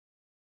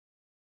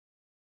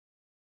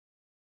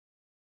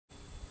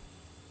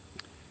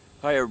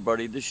Hi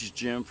everybody, this is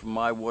Jim from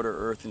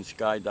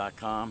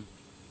mywaterearthandsky.com.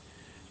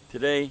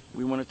 Today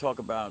we want to talk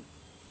about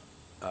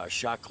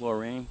shock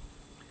chlorine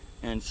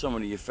and some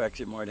of the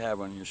effects it might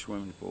have on your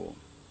swimming pool.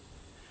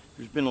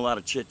 There's been a lot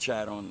of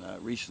chit-chat on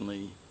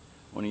recently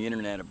on the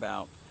internet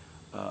about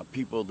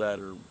people that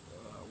are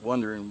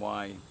wondering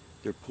why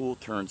their pool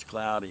turns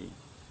cloudy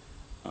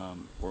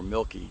or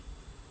milky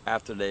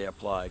after they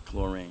apply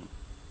chlorine.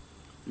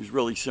 There's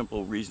really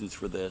simple reasons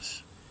for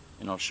this,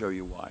 and I'll show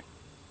you why.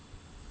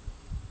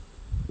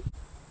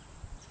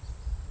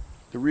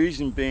 The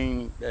reason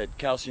being that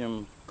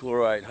calcium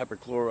chloride,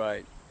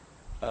 hypochlorite,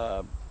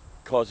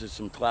 causes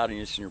some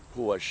cloudiness in your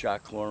pool as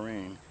shock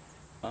chlorine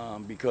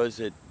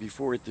because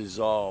before it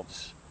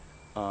dissolves,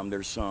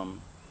 there's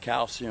some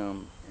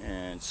calcium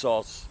and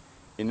salts,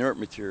 inert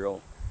material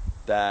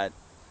that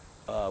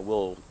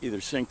will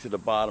either sink to the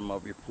bottom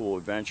of your pool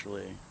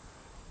eventually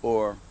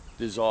or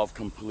dissolve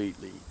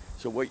completely.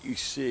 So what you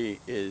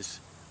see is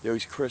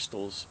those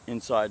crystals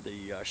inside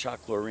the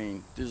shock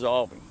chlorine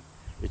dissolving.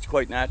 It's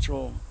quite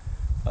natural.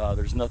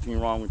 There's nothing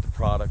wrong with the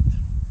product.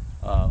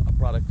 A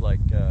product like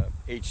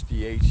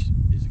HDH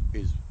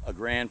is a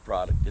grand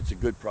product. It's a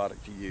good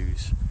product to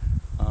use.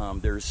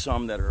 There's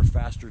some that are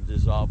faster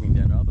dissolving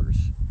than others,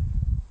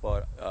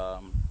 but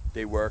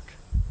they work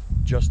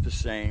just the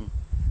same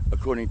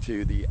according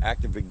to the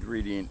active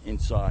ingredient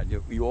inside.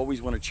 You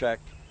always want to check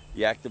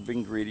the active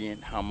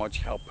ingredient,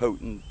 how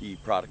potent the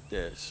product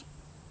is.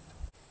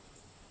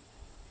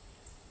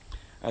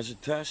 As a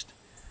test,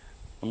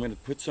 I'm going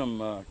to put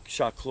some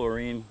shock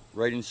chlorine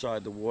right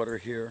inside the water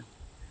here,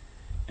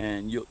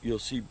 and you'll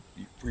see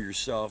for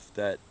yourself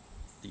that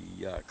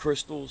the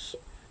crystals,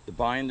 the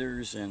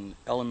binders and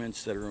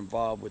elements that are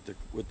involved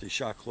with the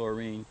shock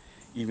chlorine,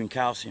 even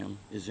calcium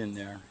is in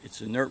there. It's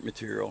inert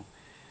material,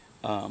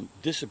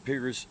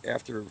 disappears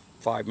after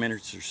 5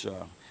 minutes or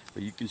so.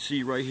 But you can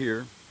see right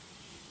here,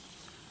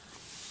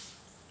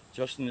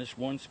 just in this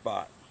one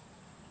spot,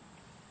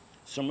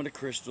 some of the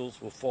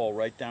crystals will fall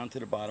right down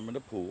to the bottom of the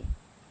pool.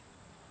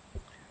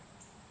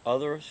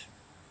 Others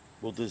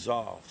will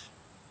dissolve.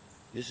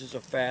 This is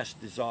a fast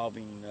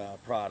dissolving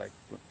product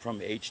from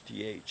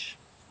HDH.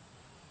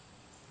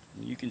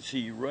 And you can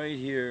see right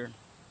here,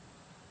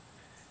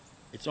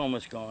 it's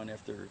almost gone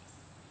after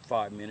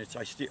 5 minutes.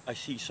 I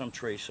see some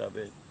trace of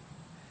it.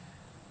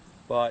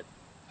 But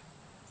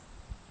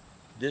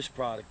this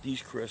product,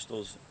 these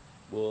crystals,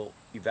 will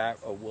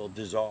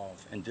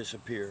dissolve and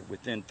disappear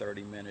within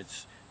 30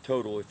 minutes.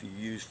 Total, if you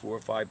use 4 or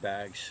 5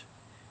 bags,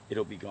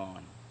 it'll be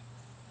gone.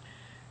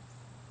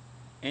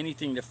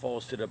 Anything that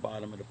falls to the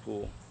bottom of the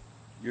pool,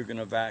 you're going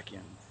to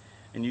vacuum.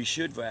 And you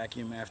should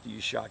vacuum after you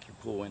shock your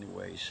pool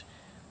anyways.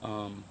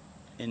 And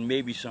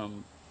maybe use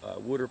some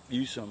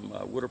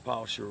water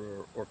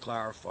polisher or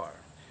clarifier.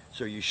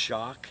 So you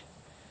shock,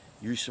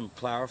 use some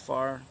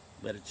clarifier,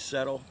 let it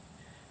settle.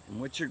 And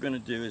what you're going to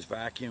do is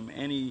vacuum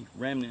any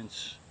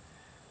remnants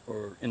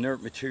or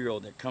inert material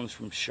that comes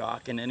from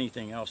shock and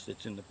anything else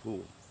that's in the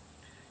pool.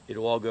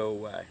 It'll all go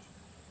away.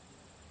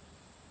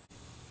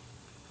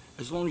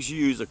 As long as you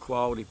use a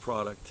quality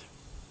product,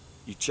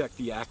 you check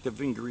the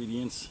active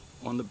ingredients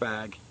on the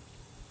bag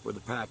or the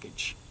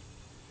package.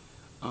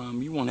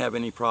 You won't have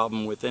any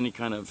problem with any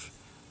kind of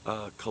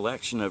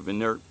collection of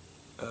inert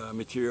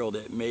material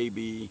that may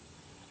be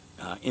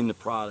in the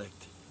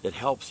product that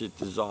helps it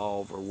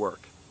dissolve or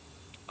work.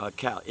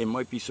 It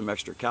might be some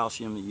extra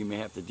calcium that you may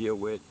have to deal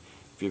with.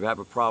 If you have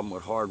a problem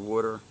with hard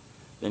water,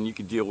 then you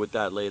can deal with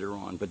that later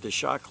on. But the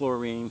shock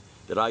chlorine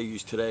that I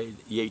use today,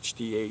 the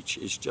HDH,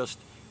 is just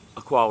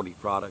a quality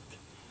product,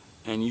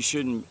 and you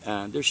shouldn't.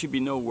 There should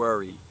be no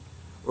worry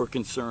or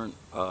concern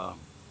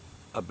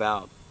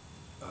about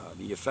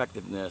the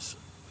effectiveness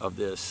of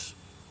this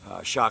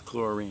shock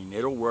chlorine.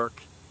 It'll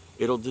work.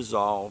 It'll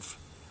dissolve.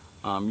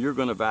 You're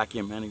going to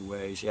vacuum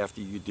anyways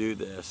after you do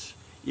this.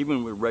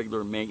 Even with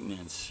regular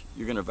maintenance,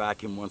 you're going to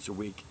vacuum once a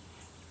week.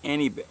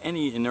 Any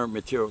inert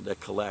material that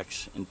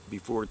collects and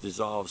before it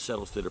dissolves,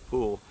 settles to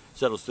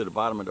the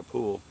bottom of the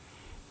pool,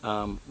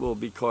 will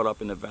be caught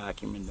up in the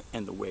vacuum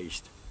and the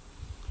waste.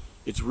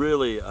 It's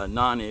really a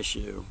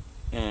non-issue,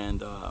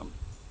 and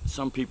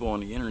some people on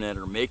the internet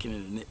are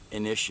making it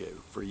an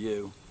issue for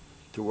you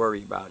to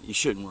worry about. You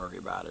shouldn't worry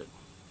about it.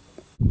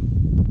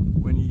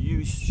 When you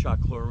use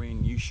shock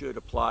chlorine, you should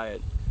apply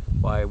it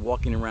by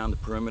walking around the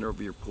perimeter of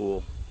your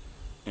pool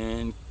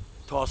and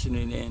tossing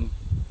it in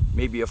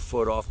maybe a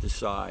foot off the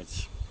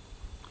sides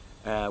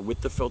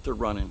with the filter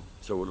running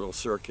so it'll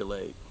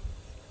circulate.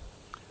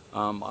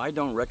 I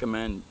don't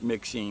recommend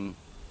mixing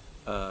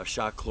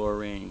shock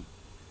chlorine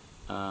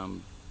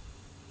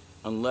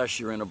unless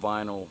you're in a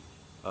vinyl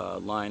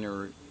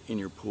liner in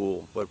your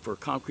pool. But for a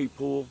concrete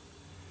pool,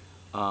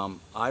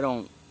 I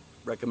don't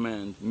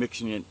recommend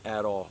mixing it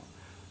at all.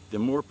 The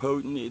more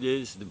potent it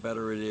is, the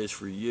better it is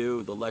for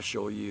you, the less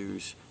you'll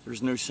use.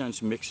 There's no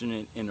sense mixing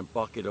it in a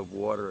bucket of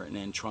water and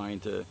then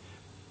trying to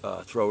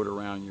throw it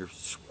around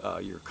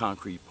your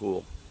concrete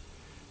pool.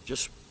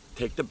 Just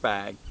take the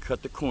bag,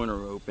 cut the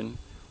corner open,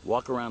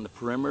 walk around the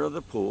perimeter of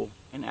the pool,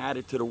 and add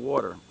it to the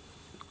water.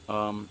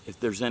 If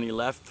there's any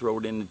left, throw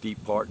it in the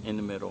deep part in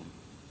the middle.